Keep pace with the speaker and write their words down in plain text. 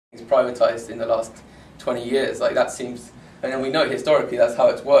It's privatized in the last 20 years. Like that seems, and then we know historically that's how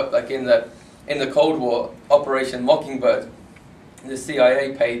it's worked. Like in the Cold War, Operation Mockingbird, the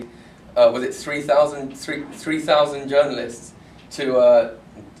CIA paid was it 3,000 journalists to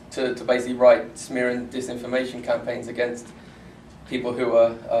basically write smear and disinformation campaigns against people who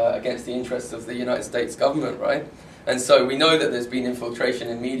were against the interests of the United States government, right? And so we know that there's been infiltration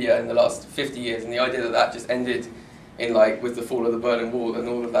in media in the last 50 years, and the idea that that just ended in with the fall of the Berlin Wall and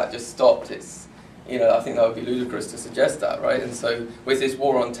all of that just stopped, it's, I think that would be ludicrous to suggest that, right? And so with this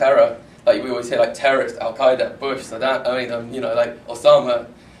war on terror, like we always hear terrorist, Al-Qaeda, Bush, Saddam, Osama,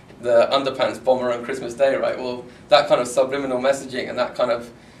 the underpants bomber on Christmas Day, right? Well, that kind of subliminal messaging and that kind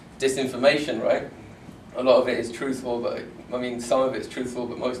of disinformation, right? A lot of it is truthful, but some of it is truthful,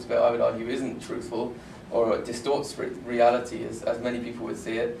 but most of it, I would argue, isn't truthful, or it distorts reality, as many people would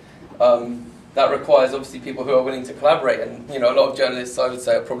see it. That requires, obviously, people who are willing to collaborate, and, a lot of journalists, I would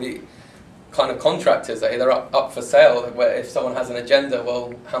say, are probably kind of contractors. They're up for sale, where if someone has an agenda,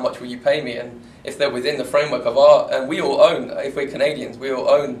 well, how much will you pay me? And if they're within the framework of art, and we all own, if we're Canadians, we all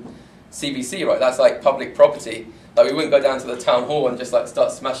own CBC, right? That's like public property. Like we wouldn't go down to the town hall and just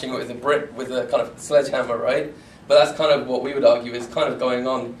start smashing it with a brick, with a kind of sledgehammer, right? But that's kind of what we would argue is kind of going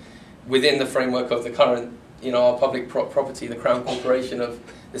on within the framework of the current, our public property, the Crown Corporation of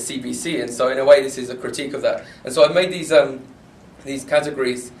the CBC. And so in a way, this is a critique of that. And so I've made these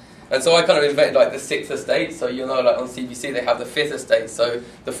categories. And so I kind of invented the sixth estate. So on CBC they have the fifth estate. So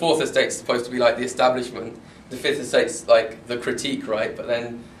the fourth estate is supposed to be the establishment. The fifth estate's the critique, right? But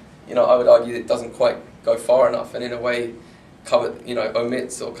then, I would argue it doesn't quite go far enough, and in a way,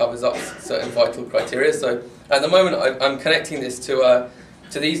 omits or covers up certain vital criteria. So at the moment, I'm connecting this to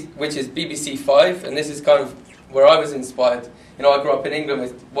these, which is BBC 5, and this is kind of where I was inspired. I grew up in England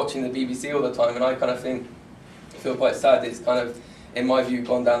with watching the BBC all the time, and I kind of feel quite sad that it's kind of, in my view,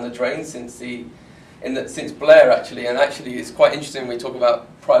 gone down the drain since Blair, actually. And actually it's quite interesting when we talk about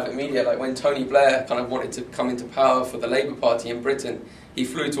private media, like when Tony Blair kind of wanted to come into power for the Labour Party in Britain, he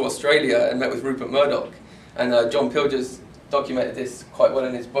flew to Australia and met with Rupert Murdoch. And John Pilger's documented this quite well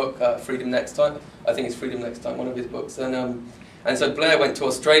in his book, Freedom Next Time. I think it's Freedom Next Time, one of his books. And so Blair went to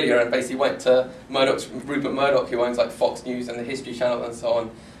Australia and basically went to Rupert Murdoch, who owns Fox News and the History Channel and so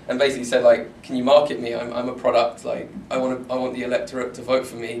on, and basically said, can you market me? I'm a product. I want the electorate to vote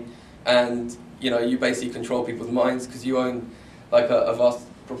for me, and you basically control people's minds because you own a vast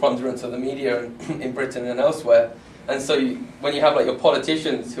preponderance of the media in Britain and elsewhere. And so when you have your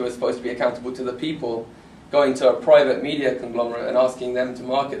politicians who are supposed to be accountable to the people going to a private media conglomerate and asking them to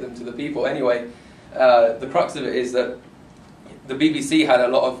market them to the people, anyway, the crux of it is that the BBC had a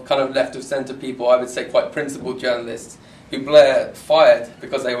lot of kind of left of centre people, I would say quite principled journalists, who Blair fired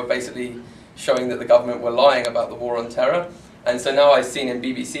because they were basically showing that the government were lying about the war on terror. And so now I've seen in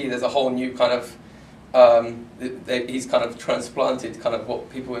BBC there's a whole new kind of, he's kind of transplanted kind of what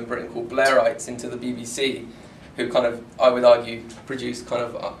people in Britain call Blairites into the BBC, who kind of, I would argue, produce kind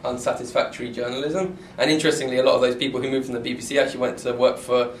of unsatisfactory journalism. And interestingly, a lot of those people who moved from the BBC actually went to work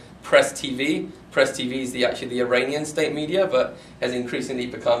for Press TV. Press TV is actually the Iranian state media, but has increasingly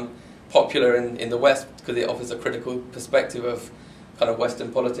become popular in the West because it offers a critical perspective of kind of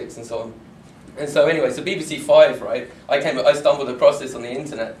Western politics and so on. And so anyway, so BBC 5, right, I stumbled across this on the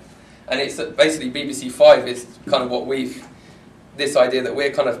internet, and it's basically BBC 5 is kind of this idea that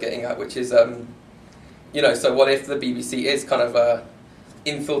we're kind of getting at, which is, so what if the BBC is kind of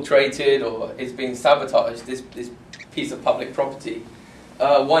infiltrated or is being sabotaged, this piece of public property?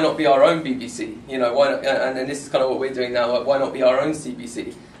 Why not be our own BBC? Why not, and this is kind of what we're doing now. Why not be our own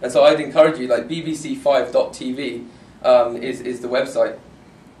CBC? And so I'd encourage you, bbc5.tv is the website,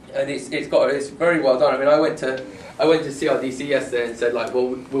 and it's very well done. I went to CRDC yesterday and said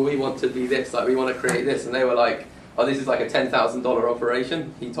well, we want to be this, we want to create this, and they were like, oh, this is a $10,000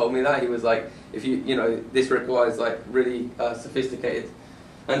 operation. He told me that. He was like, if this requires really sophisticated.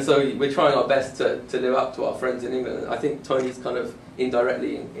 And so we're trying our best to live up to our friends in England. I think Tony's kind of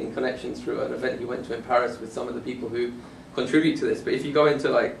indirectly in connection through an event he went to in Paris with some of the people who contribute to this. But if you go into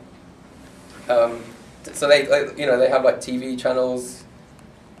so they have TV channels,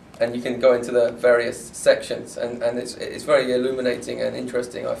 and you can go into the various sections, and it's very illuminating and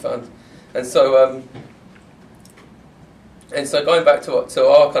interesting, I found. And so going back to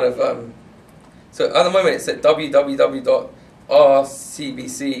our kind of so at the moment it's at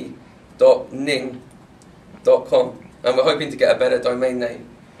www.rcbc.ning.com, and we're hoping to get a better domain name,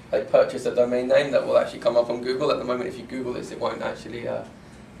 purchase a domain name that will actually come up on Google. At the moment, if you Google this, it won't actually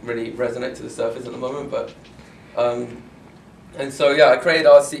really resonate to the surface at the moment. But and so I created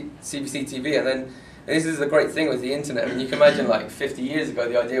our CBC TV, and then And this is the great thing with the internet. I mean, you can imagine like 50 years ago,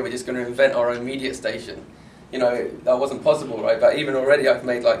 the idea we're just going to invent our own media station. You know, that wasn't possible, right? But even already I've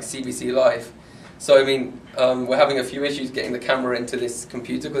made like CBC Live. So, I mean, we're having a few issues getting the camera into this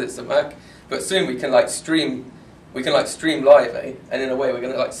computer because it's a Mac. But soon we can like stream live, eh? And in a way we're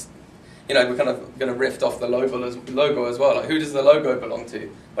going to like, you know, we're kind of going to riff off the logo as well. Like, who does the logo belong to?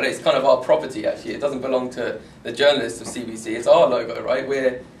 But it's kind of our property, actually. It doesn't belong to the journalists of CBC. It's our logo, right?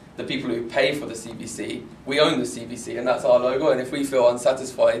 We're the people who pay for the CBC. We own the CBC, and that's our logo. And if we feel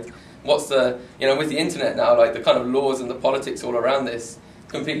unsatisfied, what's the, you know, with the internet now, like the kind of laws and the politics all around this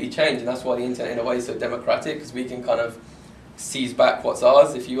completely change. And that's why the internet, in a way, is so democratic, because we can kind of seize back what's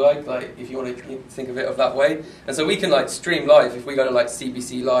ours, if you like if you want to think of it of that way. And so we can like stream live. If we go to like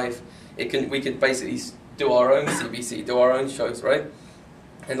CBC Live, we could basically do our own CBC, do our own shows, right?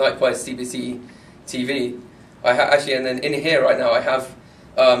 And likewise CBC TV. Actually, and then in here right now I have,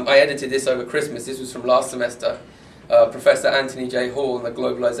 I edited this over Christmas. This was from last semester. Professor Anthony J. Hall on the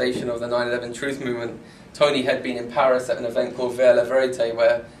globalization of the 9/11 truth movement. Tony had been in Paris at an event called Vers la Vérité,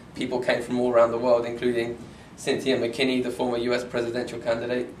 where people came from all around the world, including Cynthia McKinney, the former US presidential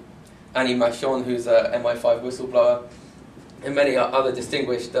candidate, Annie Machon, who's a MI5 whistleblower, and many other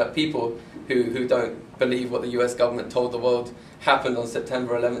distinguished people who don't believe what the US government told the world happened on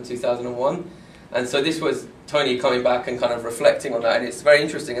September 11, 2001. And so this was Tony coming back and kind of reflecting on that, and it's very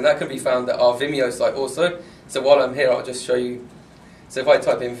interesting, and that can be found at our Vimeo site also. So while I'm here, I'll just show you. So if I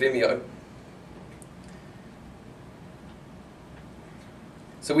type in Vimeo,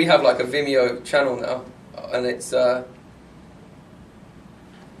 so we have like a Vimeo channel now, and it's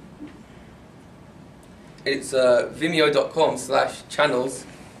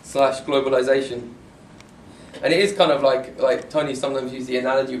vimeo.com/channels/globalization. And it is kind of like Tony sometimes uses the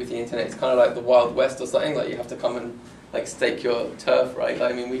analogy with the internet. It's kind of like the Wild West or something. Like you have to come and like stake your turf, right?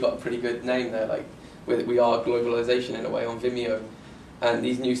 Like, I mean, we got a pretty good name there. Like we are globalization in a way on Vimeo, and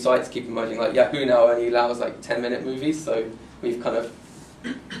these new sites keep emerging. Like Yahoo now only allows like 10-minute movies, so we've kind of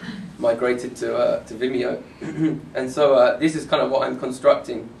migrated to Vimeo. And so this is kind of what I'm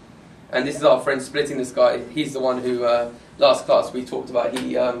constructing. And this is our friend Splitting the Sky. He's the one who last class we talked about.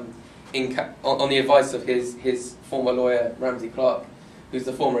 He on the advice of his former lawyer, Ramsey Clark, who's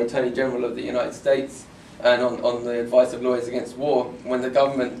the former Attorney General of the United States, and on the advice of Lawyers Against War, when the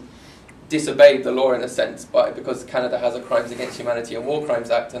government disobeyed the law in a sense, because Canada has a Crimes Against Humanity and War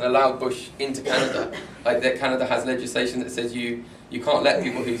Crimes Act, and allowed Bush into Canada. Like that, Canada has legislation that says you can't let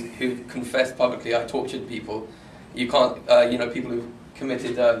people who confess publicly, I tortured people, you can't, people who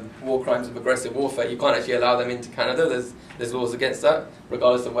committed war crimes of aggressive warfare, you can't actually allow them into Canada. There's laws against that,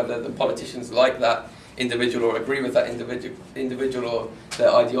 regardless of whether the politicians like that individual or agree with that individual or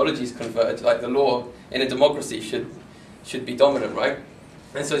their ideologies converge. Like the law in a democracy should be dominant, right?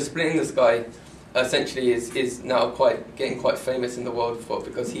 And so Splitting the Sky essentially is now getting quite famous in the world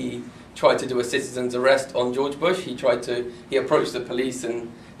because he tried to do a citizen's arrest on George Bush. He approached the police,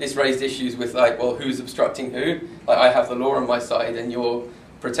 and this raised issues with like, well, who's obstructing who? Like, I have the law on my side, and you're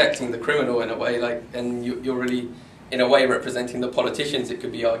protecting the criminal in a way, like, and you're really, in a way, representing the politicians, it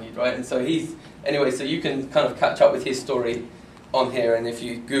could be argued, right? And so so you can kind of catch up with his story on here, and if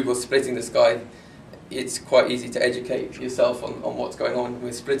you Google Splitting the Sky, it's quite easy to educate yourself on what's going on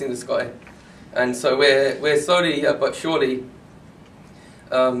with Splitting the Sky. And so we're slowly but surely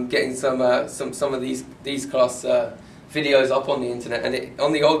getting some of these class videos up on the internet, and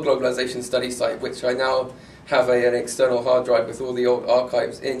on the old globalization study site, which I now have an external hard drive with all the old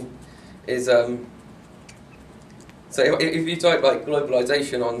archives in, is so if you type like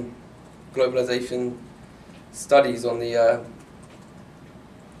globalization studies on the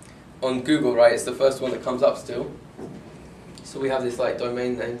on Google, right, it's the first one that comes up still. So we have this like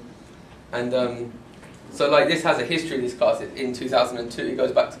domain name, and so like this has a history of this class in 2002. It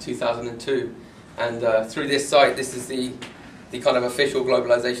goes back to 2002, and through this site, this is the kind of official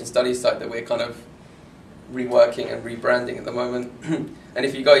globalization studies site that we're kind of reworking and rebranding at the moment. And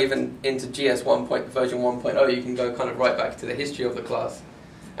if you go even into GS version 1.0, you can go kind of right back to the history of the class,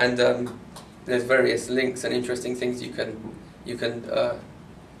 and there's various links and interesting things you can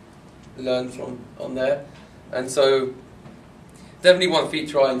learn from on there. And so definitely one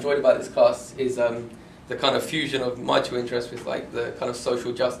feature I enjoyed about this class is the kind of fusion of my two interests with like the kind of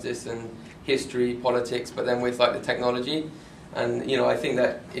social justice and history, politics, but then with like the technology. And I think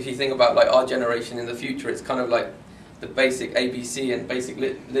that if you think about like our generation in the future, it's kind of like the basic ABC and basic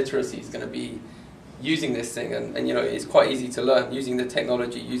literacy is going to be using this thing, and it's quite easy to learn using the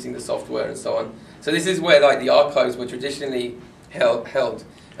technology, using the software and so on. So this is where like the archives were traditionally held.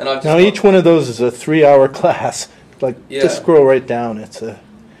 And now each one of those is a 3-hour class. Like, just scroll right down. It's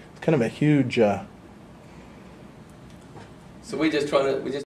kind of a huge So we're just